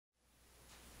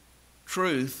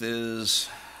Truth is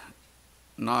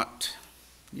not,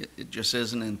 it just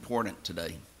isn't important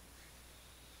today.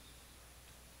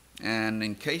 And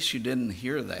in case you didn't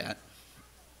hear that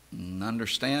and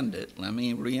understand it, let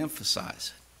me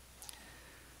reemphasize it.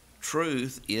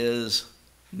 Truth is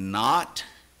not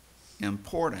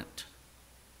important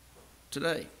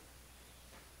today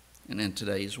and in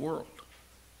today's world.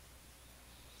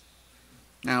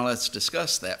 Now let's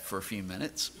discuss that for a few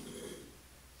minutes.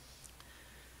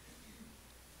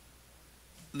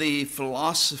 The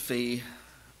philosophy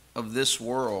of this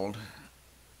world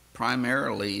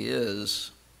primarily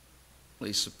is, at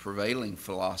least the prevailing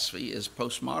philosophy, is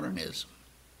postmodernism.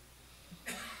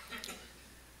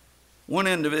 One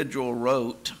individual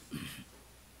wrote,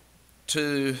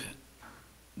 to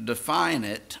define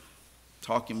it,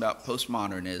 talking about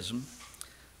postmodernism,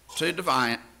 to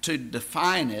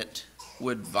define it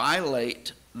would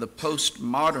violate the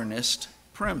postmodernist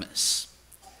premise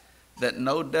that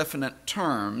no definite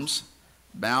terms,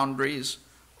 boundaries,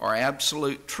 or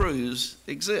absolute truths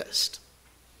exist.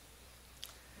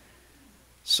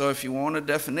 So if you want a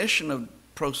definition of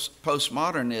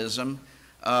postmodernism,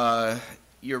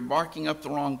 you're barking up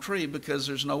the wrong tree because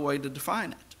there's no way to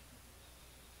define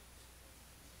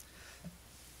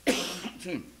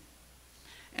it.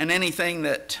 And anything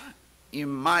that you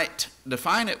might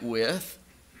define it with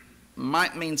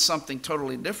might mean something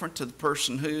totally different to the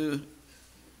person who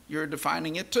you're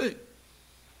defining it to.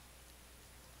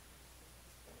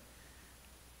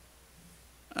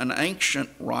 An ancient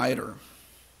writer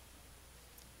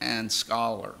and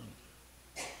scholar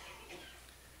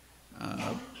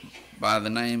by the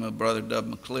name of Brother Dub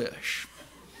McClish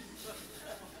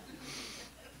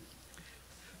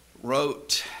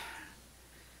wrote,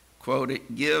 quote,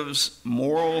 "It gives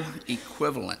moral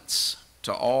equivalence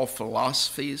to all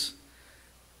philosophies,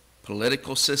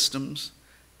 political systems,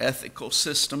 ethical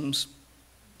systems,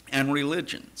 and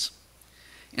religions.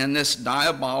 In this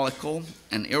diabolical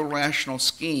and irrational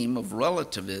scheme of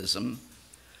relativism,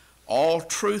 all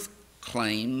truth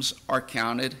claims are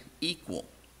counted equal.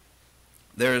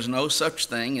 There is no such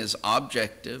thing as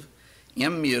objective,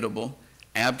 immutable,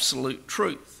 absolute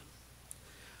truth.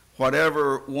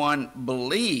 Whatever one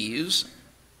believes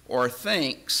or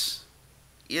thinks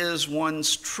is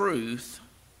one's truth,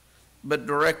 but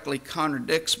directly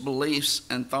contradicts beliefs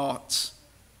and thoughts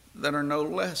that are no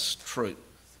less truth."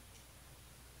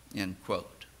 End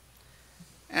quote.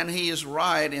 And he is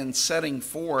right in setting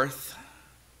forth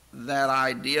that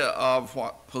idea of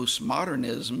what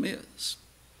postmodernism is.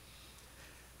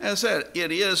 As I said,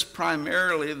 it is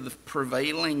primarily the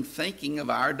prevailing thinking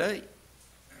of our day.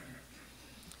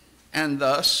 And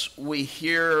thus we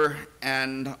hear,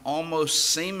 and almost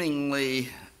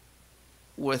seemingly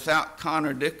without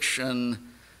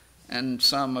contradiction, and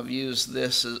some have used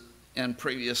this in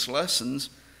previous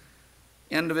lessons,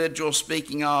 individuals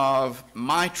speaking of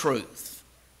my truth,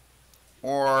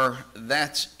 or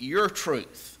that's your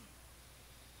truth,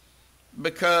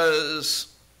 because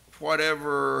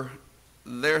whatever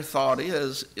their thought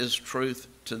is truth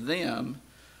to them.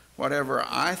 Whatever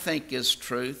I think is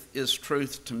truth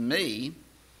to me,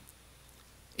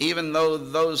 even though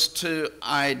those two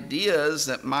ideas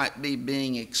that might be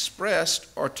being expressed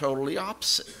are totally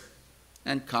opposite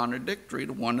and contradictory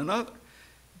to one another.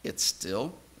 It's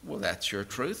still, well, that's your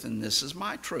truth and this is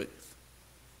my truth.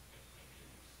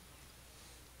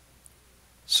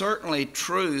 Certainly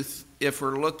truth, if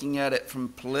we're looking at it from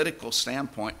a political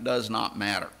standpoint, does not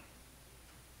matter.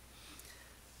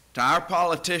 To our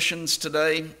politicians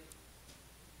today,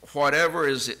 whatever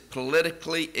is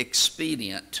politically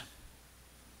expedient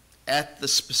at the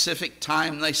specific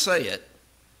time they say it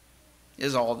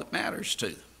is all that matters to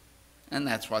them. And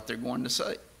that's what they're going to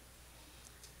say.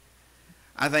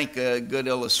 I think a good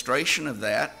illustration of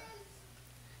that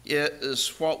is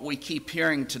what we keep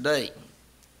hearing today.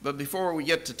 But before we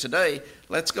get to today,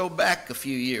 let's go back a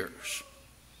few years.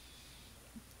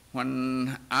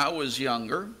 When I was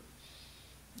younger,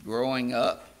 growing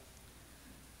up,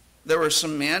 there were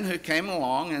some men who came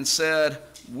along and said,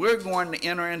 we're going to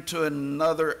enter into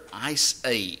another ice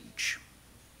age.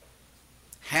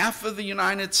 Half of the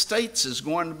United States is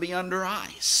going to be under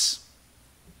ice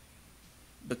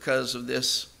because of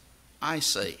this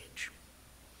ice age.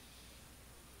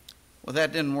 Well,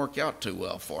 that didn't work out too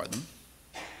well for them.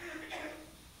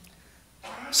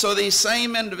 So these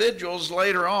same individuals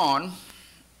later on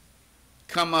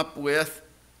come up with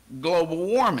global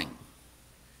warming.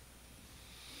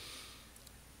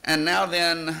 And now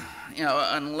then,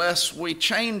 unless we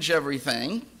change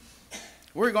everything,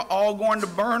 we're all going to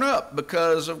burn up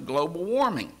because of global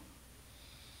warming.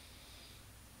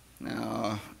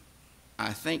 Now,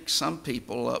 I think some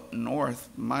people up north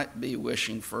might be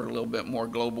wishing for a little bit more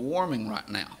global warming right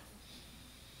now.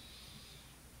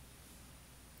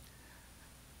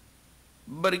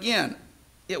 But again,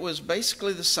 it was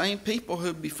basically the same people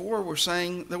who before were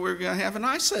saying that we were going to have an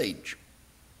ice age.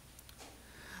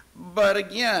 But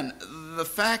again, the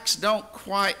facts don't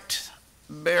quite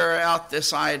bear out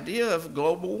this idea of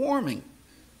global warming.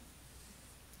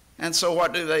 And so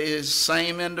what do these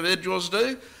same individuals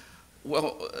do?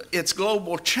 Well, it's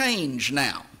global change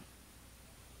now.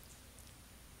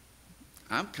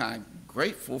 I'm kind of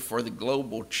grateful for the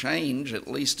global change, at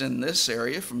least in this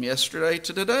area, from yesterday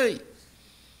to today.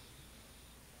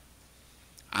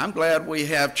 I'm glad we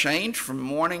have change from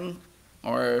morning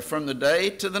or from the day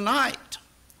to the night.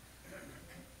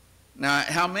 Now,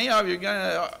 how many of you are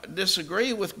going to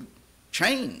disagree with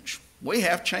change? We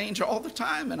have change all the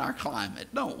time in our climate,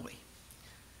 don't we?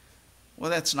 Well,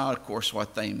 that's not, of course,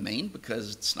 what they mean,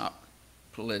 because it's not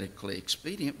politically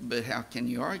expedient, but how can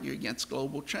you argue against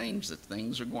global change, that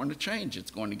things are going to change? It's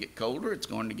going to get colder, it's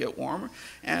going to get warmer,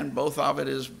 and both of it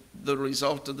is the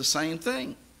result of the same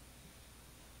thing.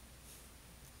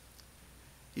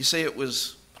 You see, it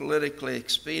was politically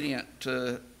expedient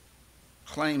to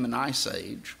claim an ice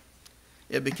age.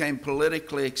 It became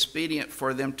politically expedient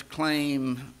for them to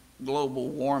claim global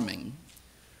warming.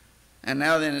 And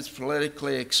now then it's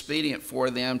politically expedient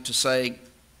for them to say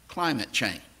climate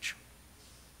change.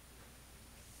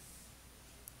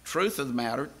 Truth of the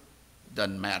matter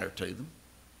doesn't matter to them.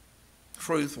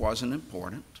 Truth wasn't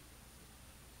important.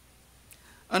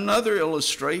 Another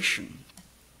illustration.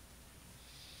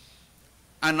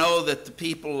 I know that the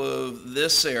people of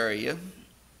this area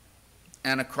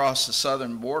and across the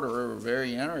southern border are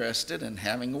very interested in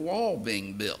having a wall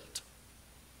being built.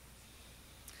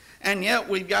 And yet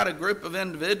we've got a group of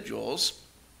individuals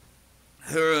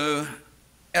who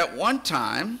at one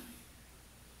time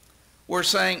were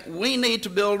saying we need to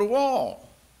build a wall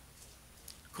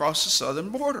across the southern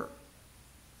border.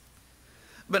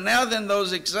 But now then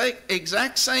those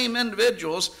exact same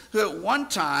individuals who at one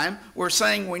time were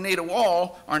saying we need a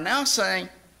wall are now saying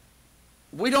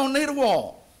we don't need a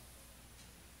wall.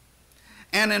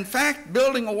 And in fact,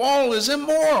 building a wall is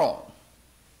immoral,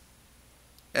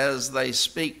 as they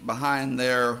speak behind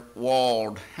their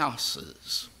walled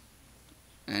houses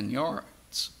and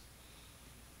yards.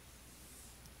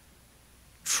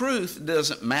 Truth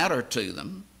doesn't matter to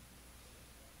them.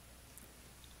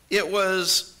 It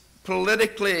was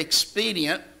politically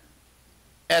expedient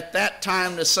at that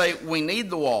time to say we need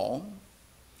the wall.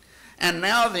 And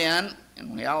now then,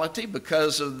 in reality,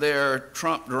 because of their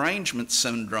Trump derangement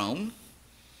syndrome,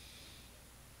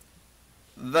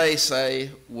 they say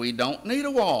we don't need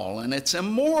a wall and it's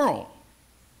immoral.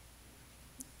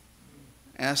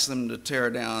 Ask them to tear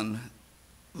down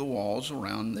the walls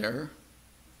around their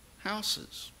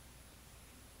houses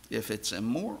if it's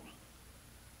immoral.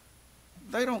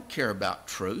 They don't care about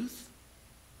truth.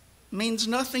 It means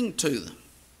nothing to them.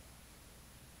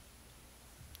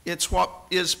 It's what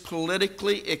is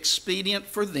politically expedient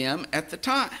for them at the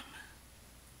time.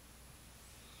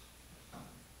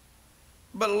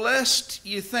 But lest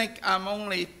you think I'm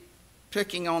only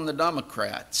picking on the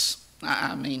Democrats,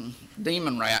 I mean,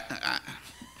 demon rat,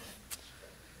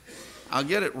 I'll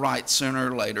get it right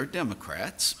sooner or later,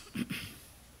 Democrats.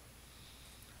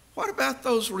 What about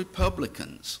those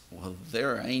Republicans? Well,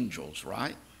 they're angels,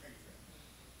 right?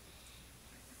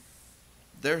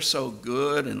 They're so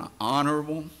good and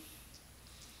honorable.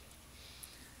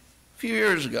 A few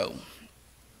years ago,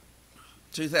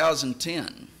 2010,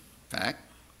 in fact,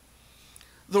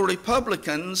 the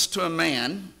Republicans, to a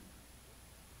man,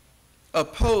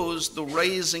 opposed the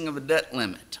raising of a debt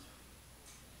limit.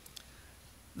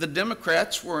 The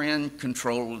Democrats were in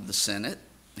control of the Senate,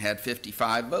 had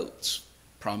 55 votes.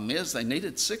 Problem is, they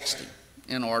needed 60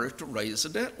 in order to raise the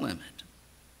debt limit.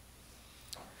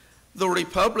 The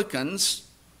Republicans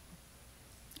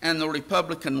and the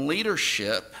Republican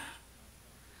leadership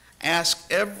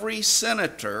asked every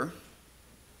senator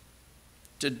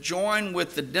to join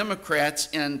with the Democrats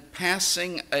in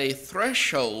passing a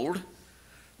threshold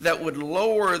that would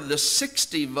lower the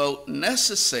 60 vote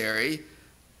necessary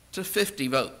to 50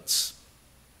 votes.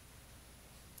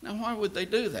 Now, why would they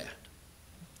do that?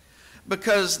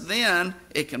 Because then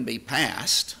it can be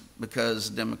passed, because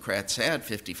Democrats had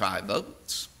 55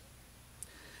 votes.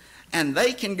 And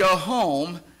they can go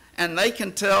home and they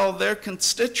can tell their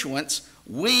constituents,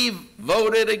 we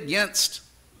voted against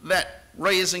that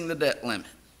raising the debt limit.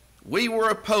 We were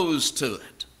opposed to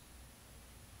it.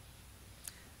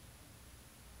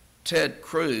 Ted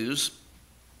Cruz,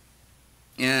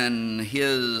 in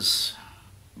his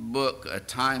book, A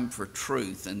Time for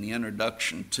Truth, in the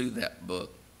introduction to that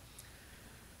book,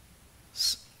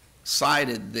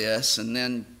 cited this, and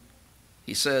then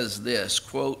he says this,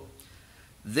 quote,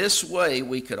 "This way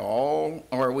we could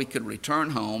return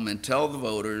home and tell the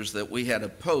voters that we had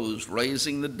opposed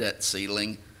raising the debt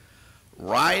ceiling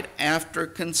right after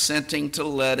consenting to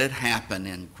let it happen,"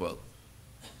 end quote.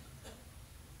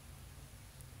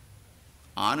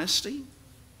 Honesty?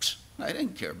 They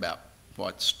didn't care about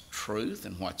what's truth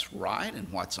and what's right and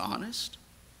what's honest.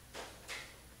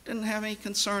 Didn't have any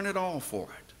concern at all for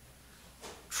it.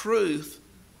 Truth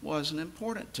wasn't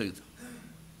important to them.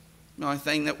 The only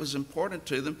thing that was important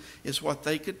to them is what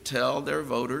they could tell their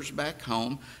voters back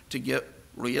home to get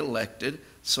reelected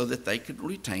so that they could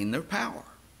retain their power.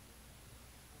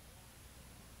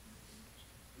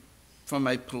 From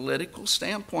a political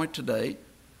standpoint today,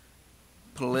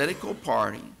 political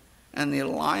party and the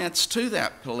alliance to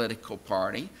that political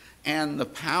party and the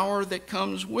power that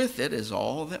comes with it is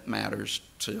all that matters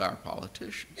to our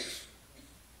politicians.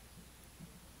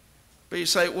 But you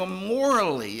say, well,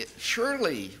 morally,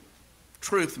 surely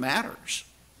truth matters.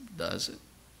 Does it?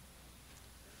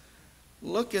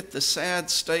 Look at the sad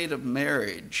state of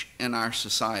marriage in our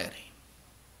society,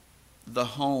 the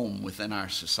home within our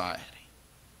society.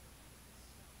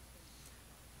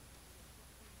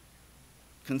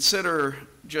 Consider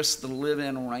just the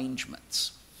live-in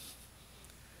arrangements.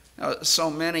 Now, so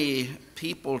many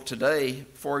people today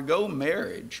forego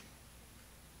marriage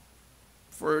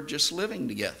for just living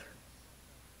together.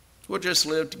 We'll just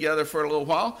live together for a little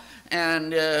while,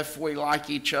 and if we like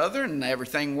each other and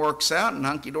everything works out and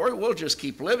hunky-dory, we'll just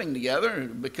keep living together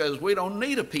because we don't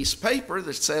need a piece of paper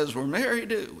that says we're married,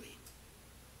 do we?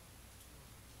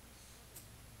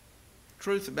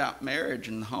 Truth about marriage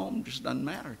and the home just doesn't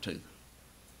matter to them.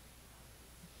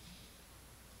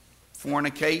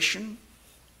 Fornication.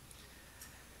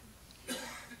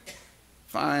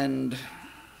 Find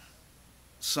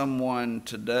someone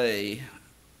today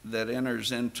that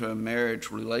enters into a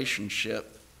marriage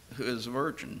relationship who is a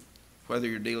virgin, whether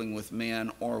you're dealing with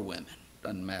men or women,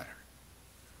 doesn't matter.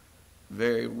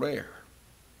 Very rare.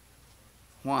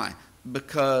 Why?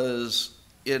 Because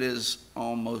it is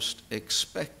almost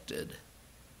expected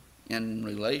in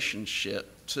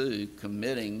relationship to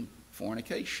committing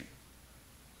fornication,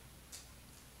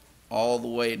 all the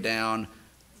way down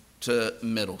to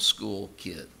middle school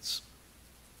kids.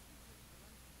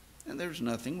 And there's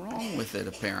nothing wrong with it,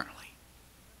 apparently,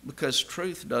 because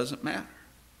truth doesn't matter.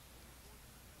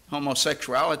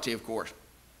 Homosexuality, of course,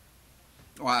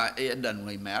 why, it doesn't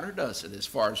really matter, does it, as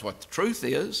far as what the truth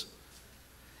is?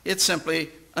 It's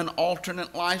simply an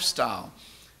alternate lifestyle.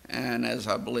 And as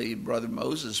I believe Brother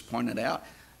Moses pointed out,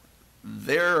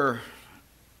 their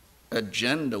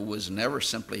agenda was never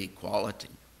simply equality.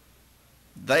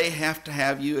 They have to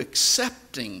have you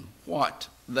accepting what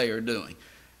they are doing.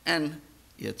 And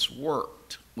it's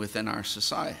worked within our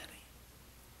society.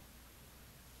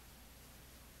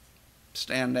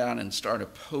 Stand out and start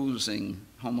opposing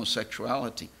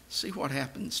homosexuality. See what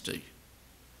happens to you.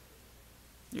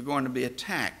 You're going to be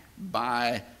attacked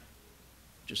by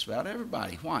just about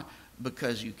everybody. Why?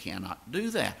 Because you cannot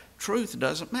do that. Truth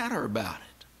doesn't matter about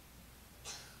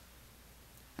it.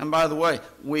 And by the way,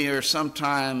 we are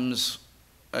sometimes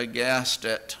aghast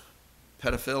at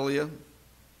pedophilia.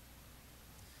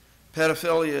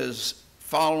 Pedophilia is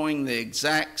following the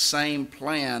exact same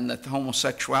plan that the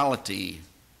homosexuality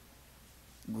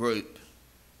group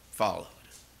followed.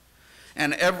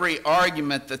 And every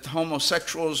argument that the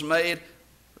homosexuals made,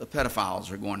 the pedophiles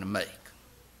are going to make.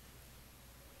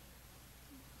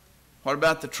 What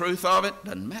about the truth of it?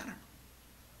 Doesn't matter.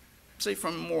 See,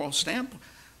 from a moral standpoint,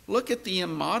 look at the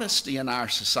immodesty in our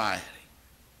society.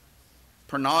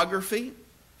 Pornography.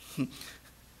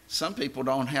 Some people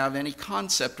don't have any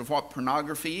concept of what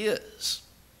pornography is.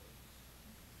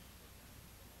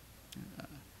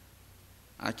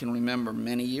 I can remember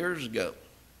many years ago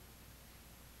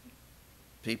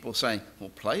people saying, well,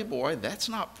 Playboy, that's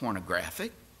not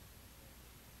pornographic.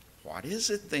 What is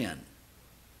it then?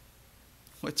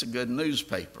 Well, it's a good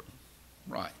newspaper.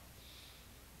 Right.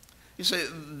 You see,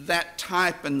 that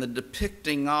type and the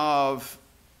depicting of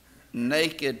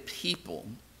naked people,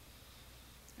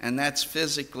 and that's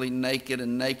physically naked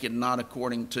and naked not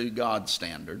according to God's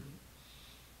standard,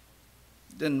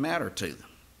 didn't matter to them.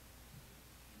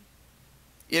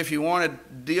 If you want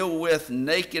to deal with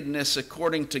nakedness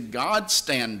according to God's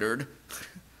standard,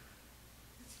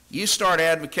 you start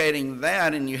advocating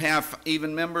that, and you have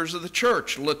even members of the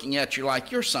church looking at you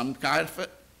like you're some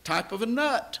type of a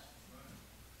nut.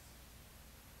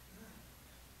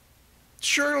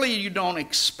 Surely you don't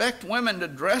expect women to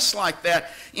dress like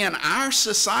that in our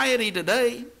society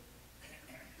today.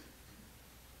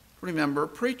 Remember a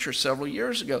preacher several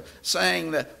years ago saying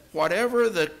that whatever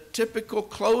the typical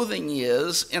clothing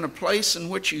is in a place in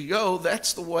which you go,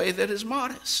 that's the way that is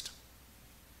modest.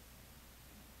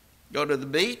 Go to the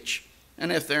beach,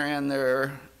 and if they're in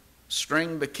their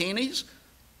string bikinis,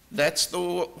 that's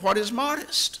what is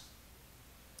modest.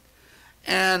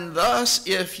 And thus,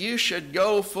 if you should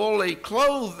go fully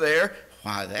clothed there,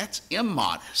 why, that's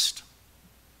immodest.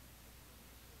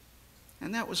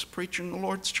 And that was preaching the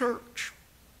Lord's church.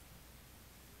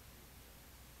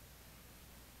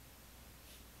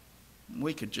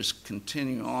 We could just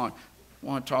continue on.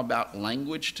 Want to talk about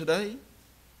language today?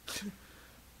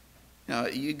 Now,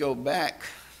 you go back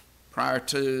prior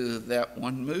to that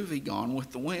one movie, Gone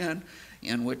with the Wind,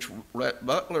 in which Rhett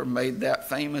Butler made that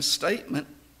famous statement.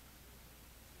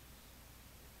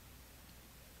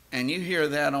 And you hear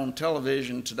that on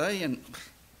television today, and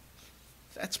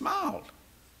that's mild.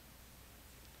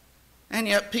 And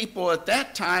yet people at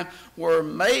that time were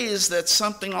amazed that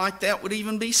something like that would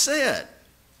even be said,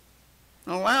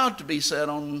 allowed to be said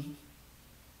on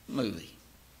movie.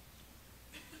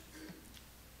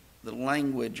 The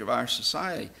language of our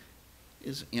society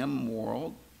is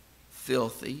immoral,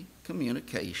 filthy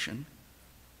communication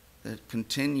that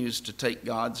continues to take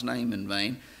God's name in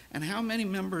vain. And how many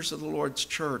members of the Lord's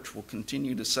church will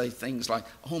continue to say things like,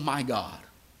 "Oh my God,"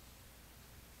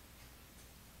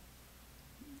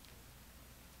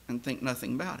 and think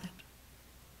nothing about it?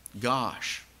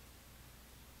 Gosh,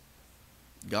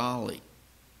 golly,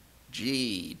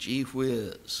 gee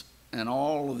whiz, and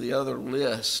all of the other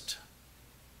list,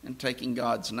 and taking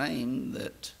God's name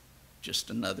that just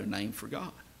another name for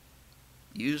God,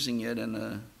 using it in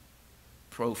a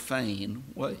profane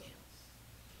way.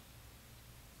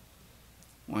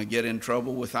 When I get in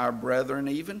trouble with our brethren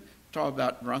even, talk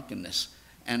about drunkenness.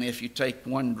 And if you take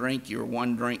one drink, you're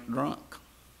one drink drunk.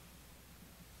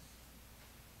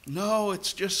 No,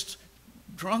 it's just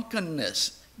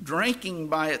drunkenness. Drinking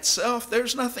by itself,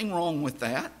 there's nothing wrong with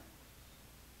that.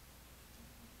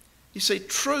 You see,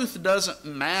 truth doesn't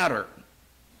matter,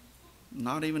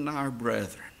 not even to our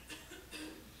brethren.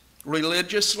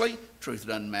 Religiously, truth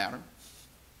doesn't matter.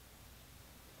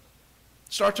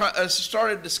 Start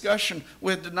a discussion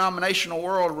with the denominational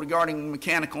world regarding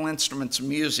mechanical instruments of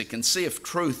music and see if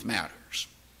truth matters.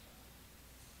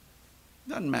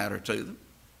 Doesn't matter to them.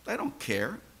 They don't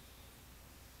care.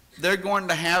 They're going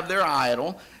to have their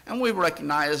idol, and we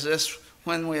recognize this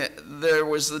when there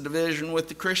was the division with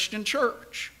the Christian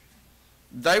church.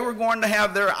 They were going to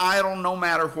have their idol no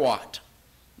matter what.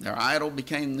 Their idol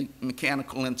became the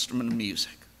mechanical instrument of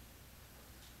music.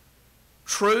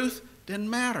 Truth didn't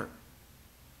matter.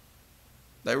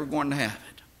 They were going to have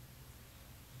it.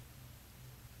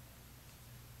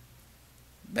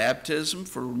 Baptism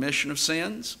for remission of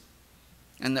sins,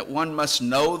 and that one must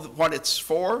know what it's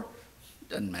for,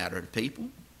 doesn't matter to people.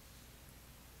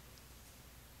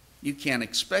 You can't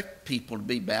expect people to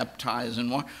be baptized in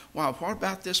water. Well, what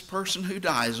about this person who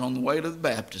dies on the way to the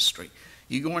baptistry?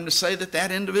 You going to say that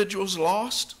that individual's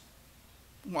lost?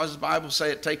 What does the Bible say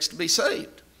it takes to be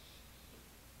saved?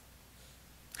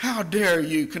 How dare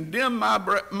you condemn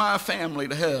my family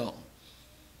to hell?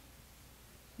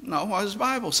 No, what does the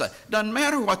Bible say? Doesn't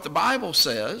matter what the Bible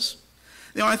says.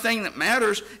 The only thing that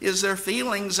matters is their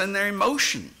feelings and their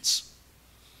emotions.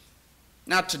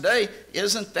 Now today,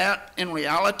 isn't that in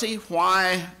reality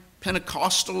why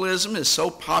Pentecostalism is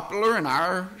so popular in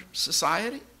our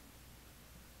society?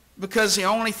 Because the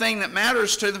only thing that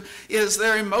matters to them is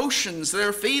their emotions,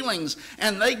 their feelings,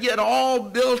 and they get all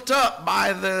built up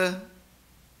by the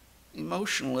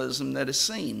emotionalism that is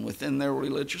seen within their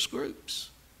religious groups.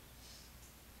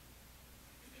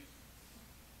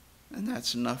 And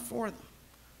that's enough for them.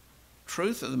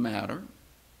 Truth of the matter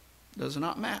does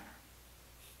not matter.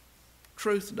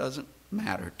 Truth doesn't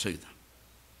matter to them.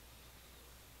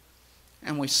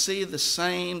 And we see the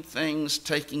same things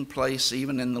taking place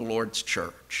even in the Lord's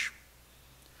church.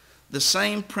 The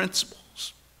same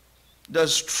principles.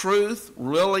 Does truth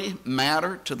really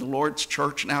matter to the Lord's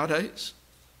church nowadays?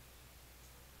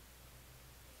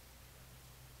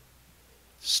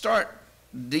 Start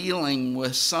dealing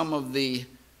with some of the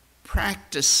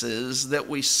practices that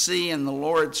we see in the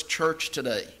Lord's church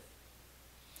today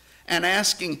and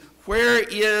asking, where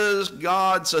is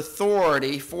God's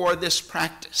authority for this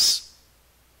practice?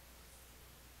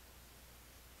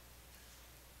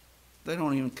 They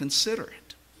don't even consider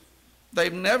it.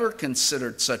 They've never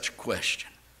considered such a question.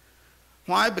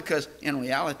 Why? Because in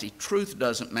reality, truth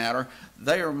doesn't matter.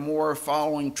 They are more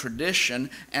following tradition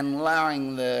and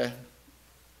allowing the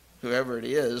whoever it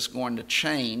is, going to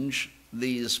change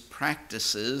these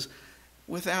practices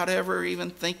without ever even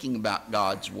thinking about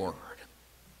God's Word.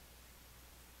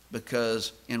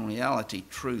 Because in reality,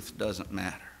 truth doesn't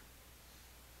matter.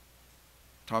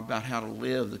 Talk about how to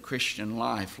live the Christian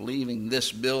life, leaving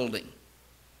this building.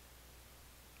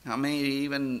 How many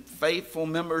even faithful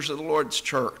members of the Lord's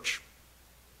church?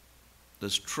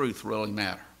 Does truth really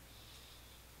matter?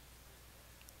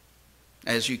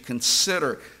 As you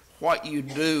consider what you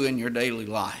do in your daily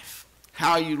life,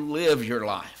 how you live your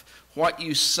life, what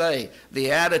you say,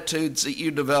 the attitudes that you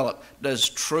develop, does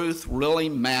truth really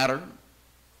matter?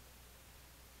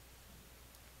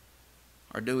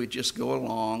 Or do we just go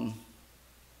along,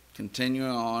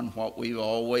 continuing on what we've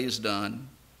always done,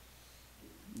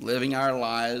 living our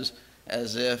lives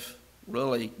as if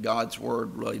really God's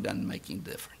Word really doesn't make any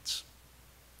difference?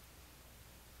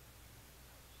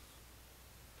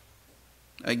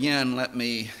 Again, let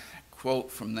me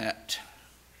quote from that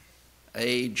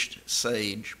aged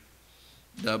sage,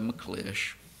 Dub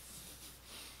McClish,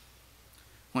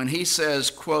 when he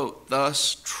says, quote,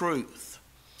 "Thus truth,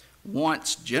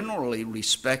 once generally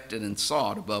respected and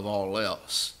sought above all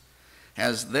else,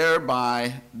 has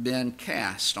thereby been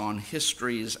cast on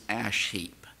history's ash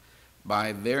heap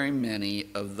by very many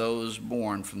of those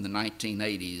born from the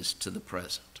 1980s to the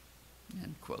present,"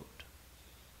 end quote.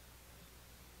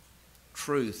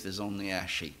 Truth is on the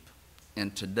ash heap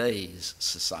in today's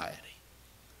society.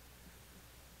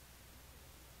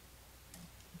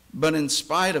 But in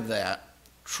spite of that,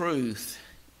 truth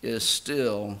is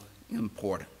still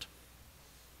important.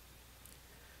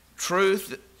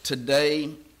 Truth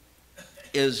today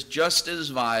is just as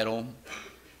vital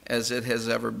as it has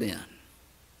ever been.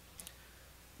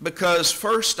 Because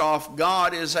first off,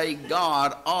 God is a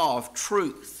God of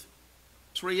truth.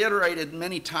 It's reiterated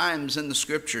many times in the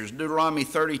Scriptures. Deuteronomy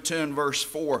 32 and verse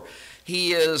 4,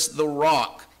 He is the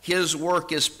rock. His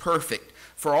work is perfect.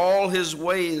 For all His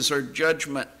ways are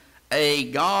judgment. A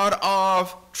God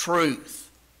of truth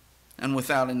and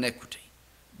without iniquity.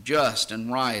 Just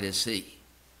and right is He.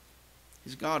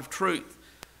 He's God of truth.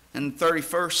 In the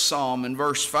 31st Psalm in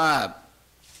verse 5,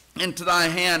 "Into thy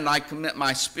hand I commit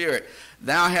my spirit.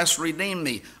 Thou hast redeemed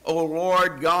me, O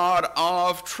Lord God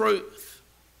of truth."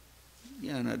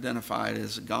 Again, identified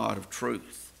as a God of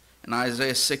truth. In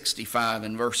Isaiah 65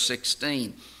 and verse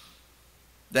 16,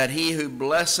 "That he who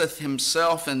blesseth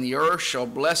himself in the earth shall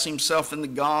bless himself in the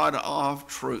God of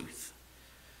truth.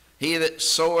 He that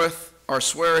soweth or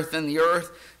sweareth in the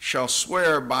earth shall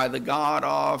swear by the God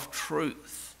of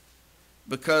truth,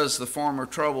 because the former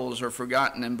troubles are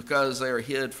forgotten and because they are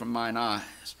hid from mine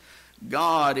eyes."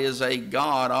 God is a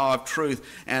God of truth,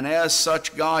 and as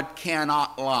such, God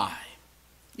cannot lie.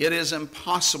 It is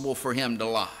impossible for Him to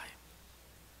lie.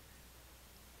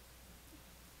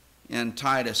 In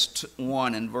Titus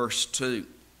 1 and verse 2,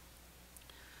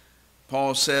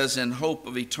 Paul says, "In hope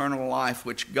of eternal life,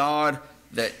 which God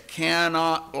that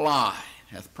cannot lie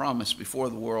hath promised before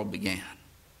the world began."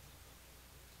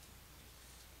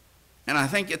 And I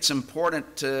think it's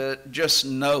important to just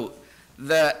note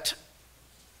that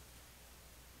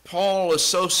Paul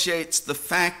associates the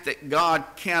fact that God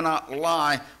cannot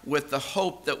lie with the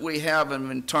hope that we have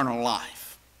of eternal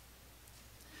life.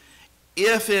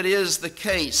 If it is the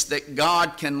case that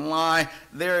God can lie,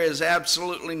 there is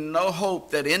absolutely no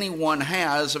hope that anyone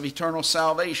has of eternal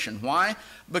salvation. Why?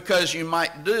 Because you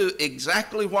might do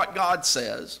exactly what God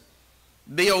says,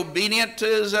 be obedient to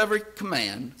His every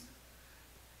command,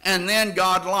 and then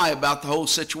God lie about the whole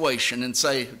situation and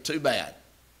say, "Too bad,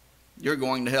 you're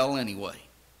going to hell anyway."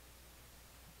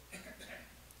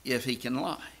 If He can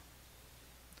lie.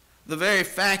 The very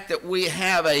fact that we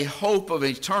have a hope of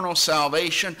eternal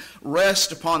salvation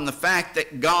rests upon the fact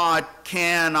that God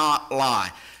cannot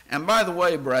lie. And by the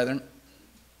way, brethren,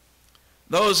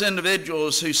 those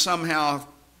individuals who somehow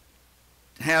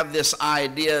have this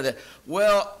idea that,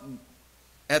 well,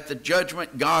 at the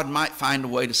judgment, God might find a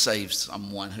way to save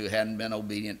someone who hadn't been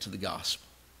obedient to the gospel.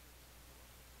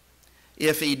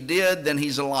 If He did, then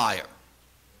he's a liar.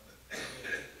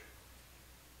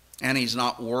 And he's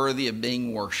not worthy of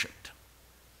being worshiped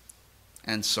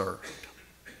and served.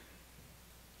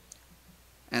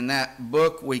 And that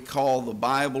book we call the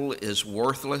Bible is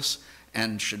worthless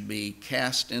and should be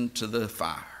cast into the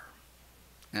fire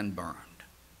and burned.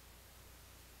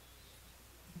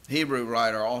 Hebrew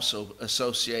writer also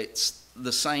associates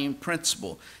the same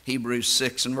principle. Hebrews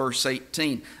 6 and verse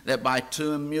 18, that by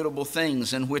two immutable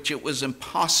things in which it was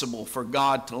impossible for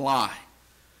God to lie,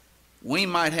 we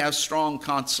might have strong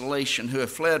consolation who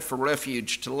have fled for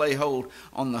refuge to lay hold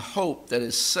on the hope that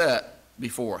is set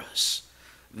before us.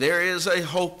 There is a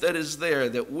hope that is there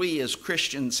that we as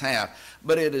Christians have,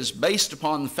 but it is based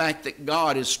upon the fact that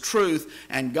God is truth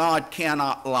and God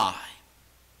cannot lie.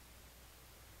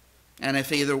 And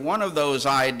if either one of those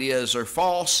ideas are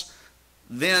false,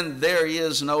 then there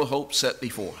is no hope set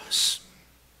before us.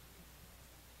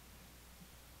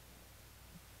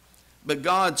 But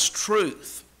God's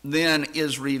truth then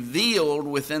is revealed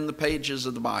within the pages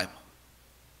of the Bible.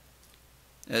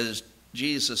 As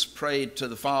Jesus prayed to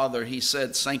the Father, he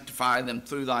said, "Sanctify them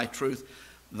through thy truth.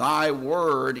 Thy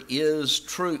word is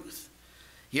truth."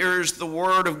 Here's the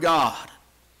word of God.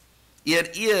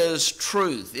 It is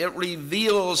truth. It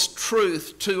reveals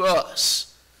truth to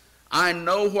us. I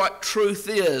know what truth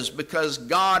is because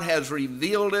God has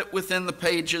revealed it within the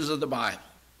pages of the Bible.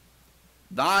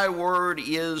 Thy word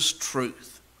is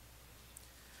truth.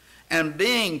 And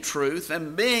being truth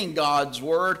and being God's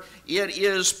word, it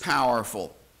is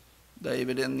powerful.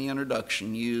 David in the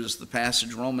introduction used the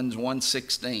passage Romans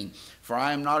 1:16. "For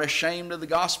I am not ashamed of the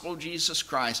gospel of Jesus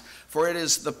Christ, for it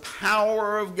is the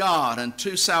power of God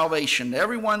unto salvation to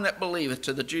everyone that believeth,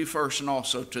 to the Jew first and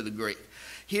also to the Greek."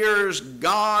 Here's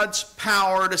God's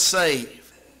power to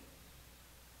save.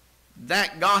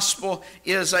 That gospel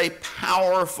is a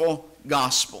powerful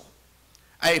gospel.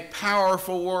 A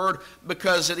powerful word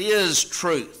because it is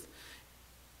truth.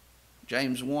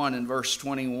 James 1 and verse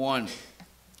 21.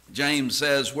 James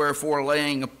says, "Wherefore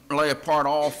lay apart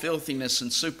all filthiness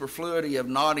and superfluity of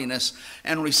naughtiness,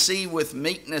 and receive with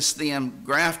meekness the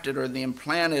engrafted," or the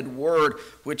implanted word,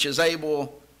 which is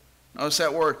able, notice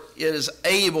that word, it is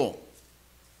able.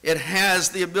 It has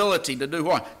the ability to do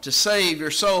what? To save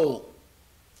your soul.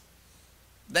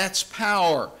 That's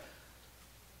power.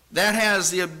 That has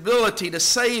the ability to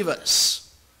save us.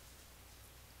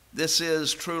 This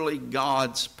is truly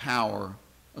God's power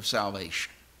of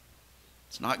salvation.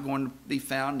 It's not going to be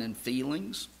found in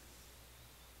feelings.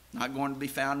 Not going to be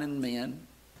found in men.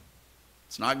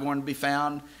 It's not going to be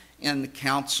found in the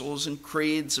councils and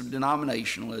creeds of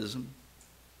denominationalism.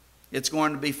 It's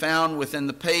going to be found within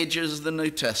the pages of the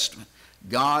New Testament.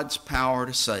 God's power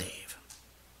to save.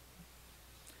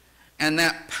 And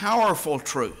that powerful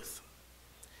truth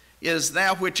is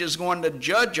that which is going to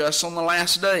judge us on the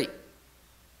last day.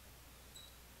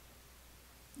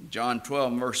 John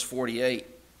 12, verse 48.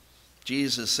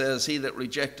 Jesus says, "He that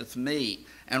rejecteth me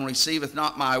and receiveth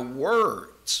not my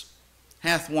words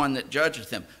hath one that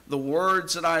judgeth him. The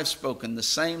words that I have spoken, the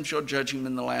same shall judge him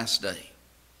in the last day."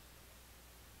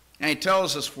 And he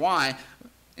tells us why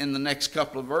in the next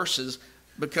couple of verses,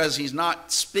 because he's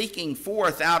not speaking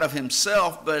forth out of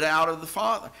himself, but out of the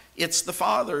Father. It's the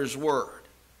Father's word.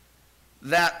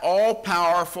 That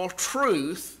all-powerful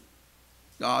truth,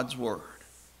 God's word.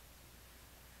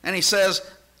 And he says,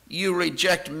 "You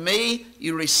reject me,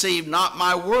 you receive not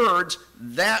my words."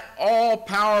 That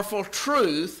all-powerful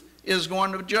truth is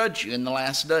going to judge you in the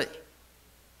last day.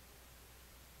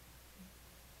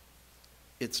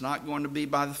 It's not going to be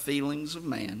by the feelings of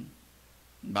man,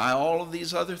 by all of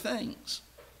these other things.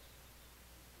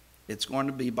 It's going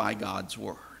to be by God's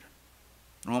word.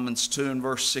 Romans 2 and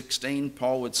verse 16,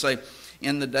 Paul would say,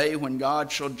 "In the day when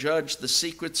God shall judge the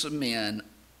secrets of men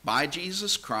by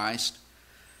Jesus Christ,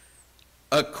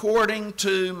 according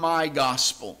to my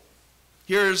gospel."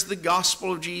 Here's the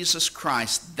gospel of Jesus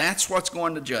Christ. That's what's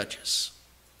going to judge us.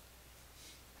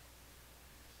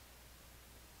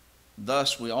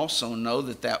 Thus, we also know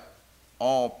that that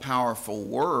all-powerful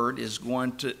word is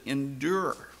going to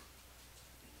endure.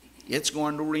 It's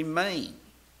going to remain.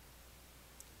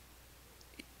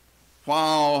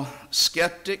 While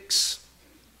skeptics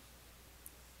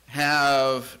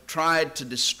have tried to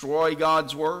destroy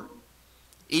God's word,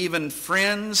 even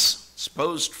friends,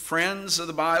 supposed friends of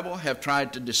the Bible, have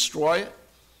tried to destroy it,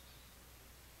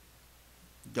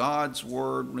 God's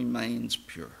word remains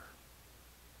pure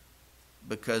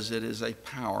because it is a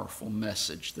powerful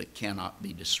message that cannot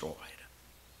be destroyed.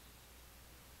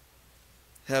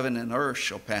 Heaven and earth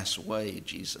shall pass away,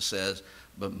 Jesus says,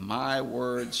 but my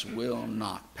words will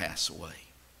not pass away.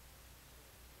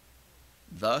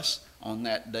 Thus, on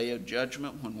that day of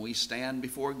judgment, when we stand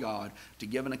before God to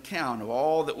give an account of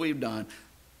all that we've done,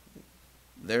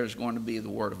 there's going to be the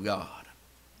Word of God,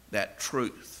 that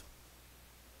truth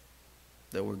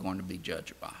that we're going to be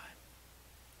judged by.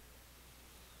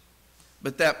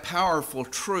 But that powerful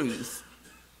truth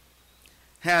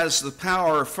has the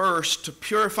power first to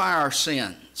purify our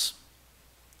sins.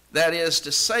 That is,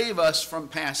 to save us from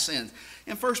past sins.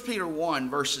 In 1 Peter 1,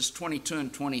 verses 22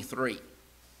 and 23,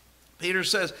 Peter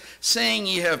says, "Seeing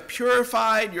ye have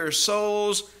purified your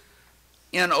souls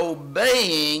in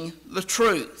obeying the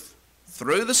truth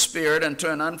through the Spirit unto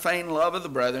an unfeigned love of the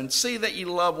brethren. See that ye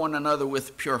love one another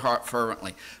with pure heart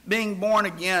fervently, being born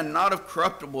again, not of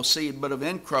corruptible seed, but of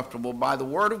incorruptible, by the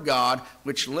word of God,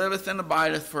 which liveth and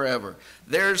abideth forever.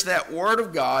 There's that word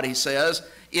of God, he says.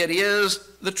 It is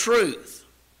the truth.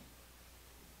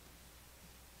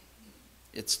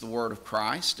 It's the word of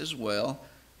Christ as well.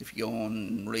 If you go on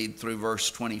and read through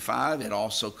verse 25, it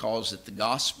also calls it the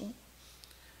gospel.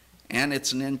 And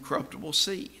it's an incorruptible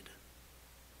seed.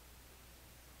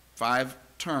 5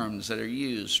 terms that are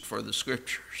used for the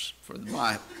scriptures, for the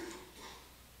Bible.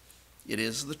 It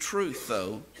is the truth,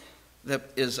 though, that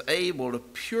is able to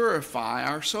purify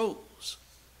our souls,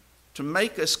 to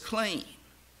make us clean,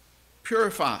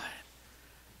 purified.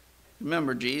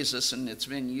 Remember Jesus, and it's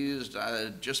been used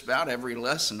just about every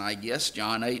lesson, I guess,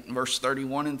 John 8 and verse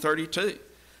 31 and 32.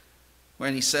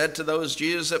 When he said to those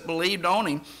Jews that believed on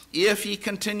him, if ye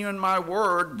continue in my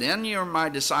word, then ye are my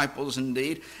disciples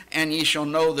indeed, and ye shall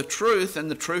know the truth, and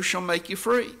the truth shall make you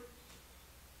free.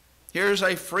 Here's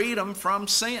a freedom from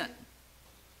sin.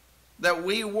 That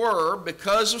we were,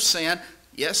 because of sin,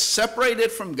 yes,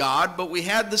 separated from God, but we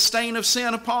had the stain of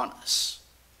sin upon us.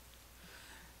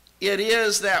 It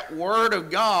is that word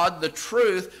of God, the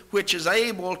truth, which is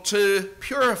able to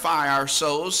purify our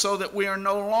souls so that we are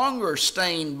no longer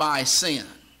stained by sin.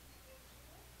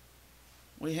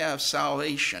 We have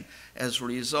salvation as a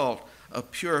result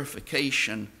of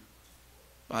purification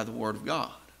by the word of God,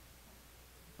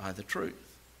 by the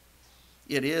truth.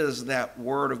 It is that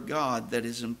word of God that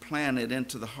is implanted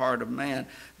into the heart of man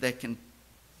that can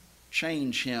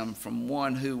change him from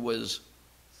one who was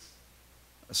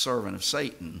a servant of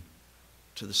Satan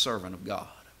to the servant of God.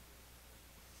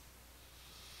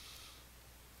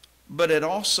 But it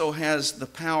also has the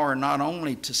power not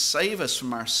only to save us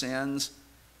from our sins,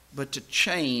 but to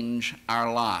change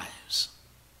our lives.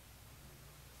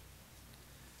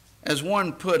 As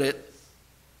one put it,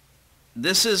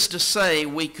 this is to say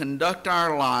we conduct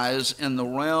our lives in the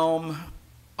realm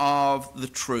of the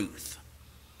truth.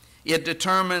 It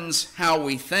determines how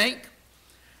we think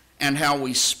and how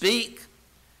we speak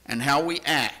and how we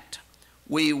act.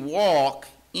 We walk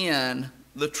in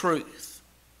the truth.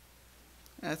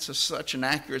 That's such an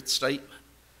accurate statement.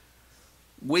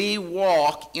 We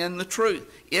walk in the truth.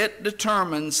 It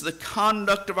determines the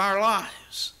conduct of our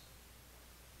lives.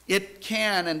 It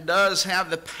can and does have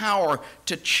the power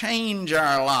to change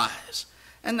our lives.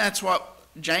 And that's what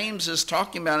James is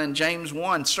talking about in James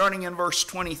 1, starting in verse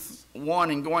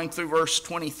 21 and going through verse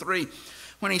 23,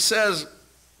 when he says,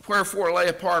 wherefore lay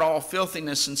apart all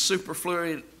filthiness and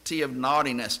superfluity of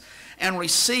naughtiness, and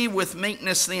receive with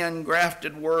meekness the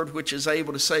engrafted word which is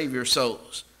able to save your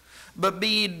souls. But be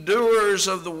ye doers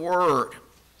of the word,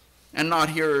 and not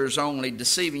hearers only,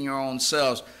 deceiving your own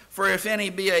selves. For if any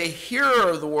be a hearer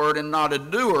of the word and not a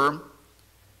doer,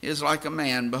 he is like a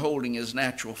man beholding his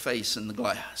natural face in the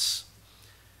glass.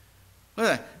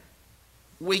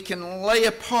 We can lay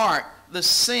apart the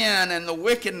sin and the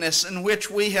wickedness in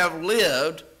which we have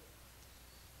lived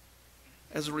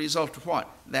as a result of what?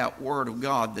 That word of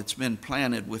God that's been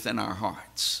planted within our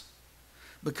hearts.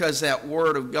 Because that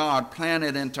word of God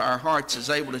planted into our hearts is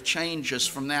able to change us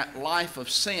from that life of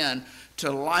sin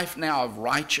to a life now of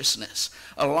righteousness.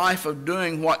 A life of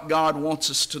doing what God wants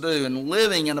us to do and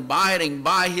living and abiding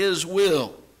by His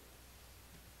will.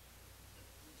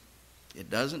 It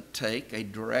doesn't take a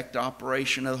direct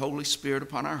operation of the Holy Spirit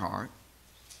upon our heart.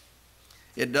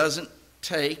 It doesn't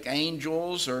take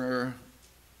angels or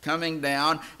coming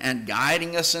down and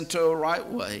guiding us into a right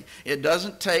way. It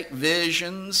doesn't take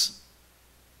visions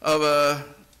of a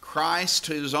Christ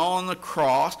who's on the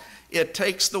cross. It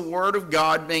takes the Word of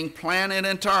God being planted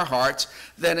into our hearts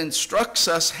that instructs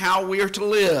us how we are to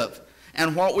live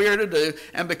and what we are to do.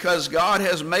 And because God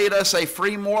has made us a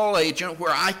free moral agent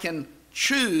where I can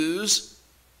choose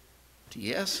to,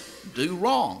 yes, do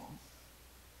wrong.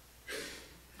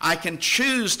 I can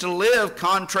choose to live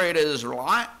contrary to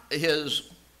His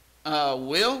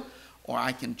will, or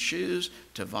I can choose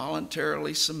to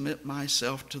voluntarily submit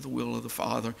myself to the will of the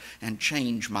Father and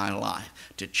change my life,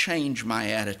 to change my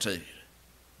attitude.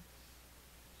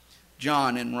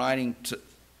 John, in writing to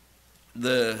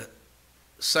the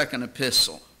second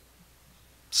epistle,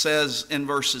 says in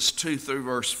verses 2 through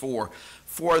verse 4,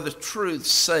 for the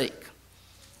truth's sake,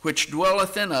 which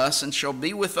dwelleth in us and shall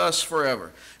be with us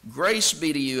forever. Grace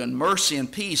be to you and mercy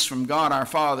and peace from God our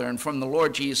Father and from the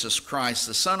Lord Jesus Christ,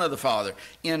 the Son of the Father,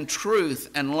 in truth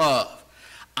and love.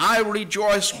 I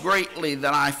rejoice greatly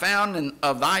that I found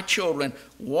of thy children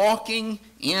walking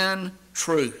in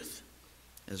truth,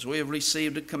 as we have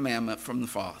received a commandment from the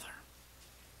Father.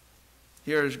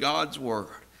 Here is God's word.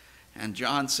 And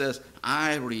John says,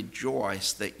 I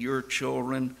rejoice that your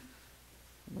children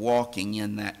walking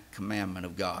in that commandment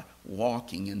of God,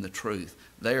 walking in the truth.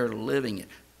 They are living it.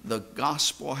 The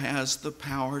gospel has the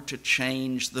power to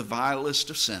change the vilest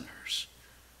of sinners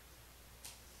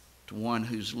to one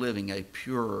who's living a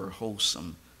pure,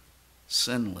 wholesome,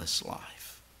 sinless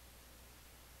life.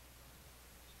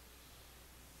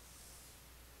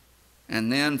 And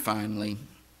then finally,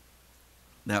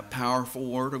 that powerful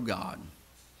Word of God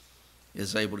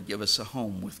is able to give us a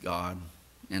home with God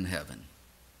in heaven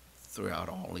throughout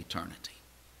all eternity.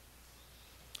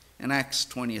 In Acts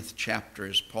 20th chapter,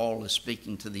 as Paul is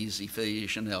speaking to these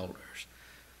Ephesian elders,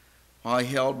 while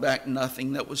he held back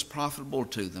nothing that was profitable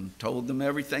to them, told them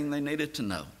everything they needed to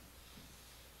know,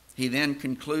 he then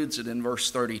concludes it in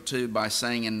verse 32 by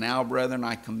saying, And now, brethren,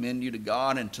 I commend you to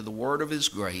God and to the word of his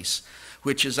grace,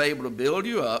 which is able to build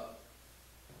you up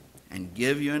and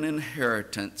give you an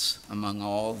inheritance among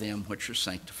all them which are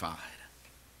sanctified.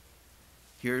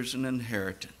 Here's an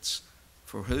inheritance.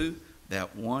 For who?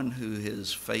 That one who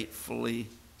is faithfully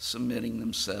submitting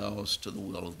themselves to the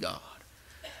will of God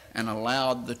and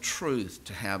allowed the truth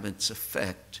to have its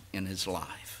effect in his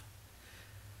life.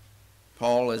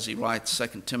 Paul, as he writes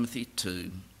 2 Timothy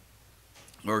 2,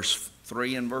 verse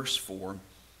 3 and verse 4,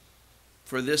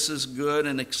 For this is good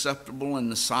and acceptable in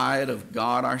the sight of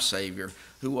God our Savior,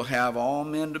 who will have all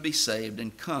men to be saved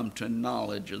and come to a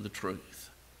knowledge of the truth.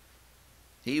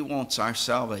 He wants our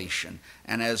salvation,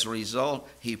 and as a result,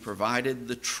 he provided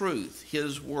the truth,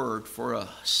 his word, for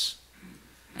us.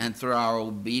 And through our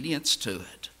obedience to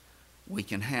it, we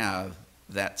can have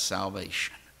that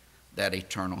salvation, that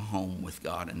eternal home with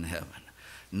God in heaven.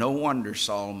 No wonder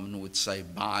Solomon would say,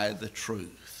 Buy the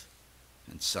truth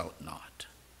and sell it not.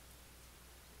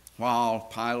 While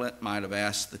Pilate might have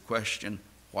asked the question,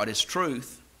 What is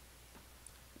truth?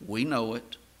 We know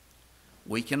it.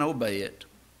 We can obey it.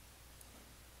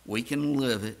 We can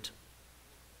live it.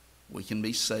 We can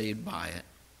be saved by it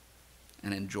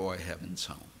and enjoy heaven's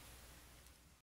home.